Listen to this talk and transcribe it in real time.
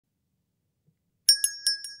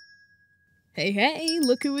Hey, hey,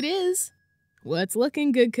 look who it is. What's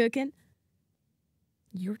looking good cooking?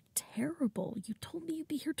 You're terrible. You told me you'd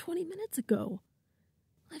be here 20 minutes ago.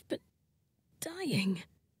 I've been dying.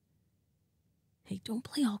 Hey, don't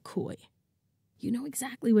play all coy. You know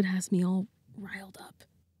exactly what has me all riled up.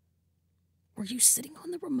 Were you sitting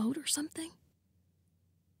on the remote or something?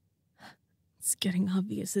 It's getting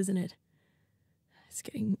obvious, isn't it? It's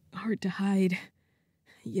getting hard to hide.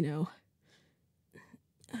 You know,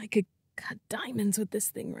 I could cut diamonds with this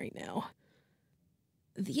thing right now.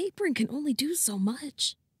 The apron can only do so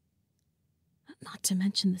much. Not to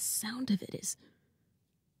mention the sound of it is...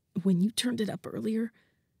 When you turned it up earlier,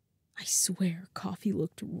 I swear Coffee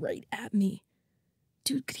looked right at me.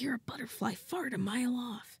 Dude could hear a butterfly fart a mile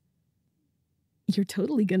off. You're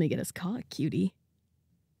totally gonna get us caught, cutie.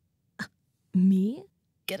 Me?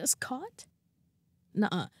 Get us caught?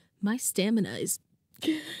 Nuh-uh, my stamina is...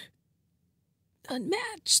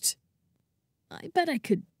 unmatched. I bet I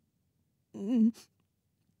could...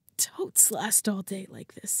 totes last all day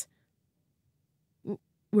like this.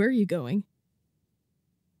 Where are you going?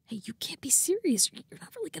 Hey, you can't be serious. You're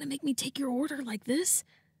not really gonna make me take your order like this.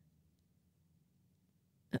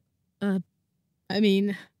 I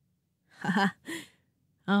mean... Haha.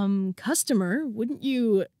 Customer, wouldn't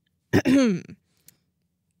you...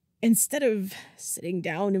 Instead of sitting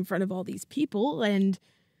down in front of all these people and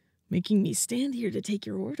making me stand here to take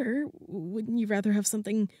your order, wouldn't you rather have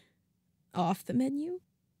something off the menu?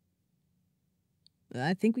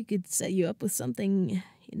 I think we could set you up with something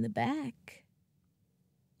in the back.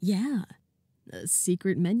 Yeah, a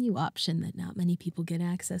secret menu option that not many people get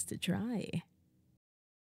access to try.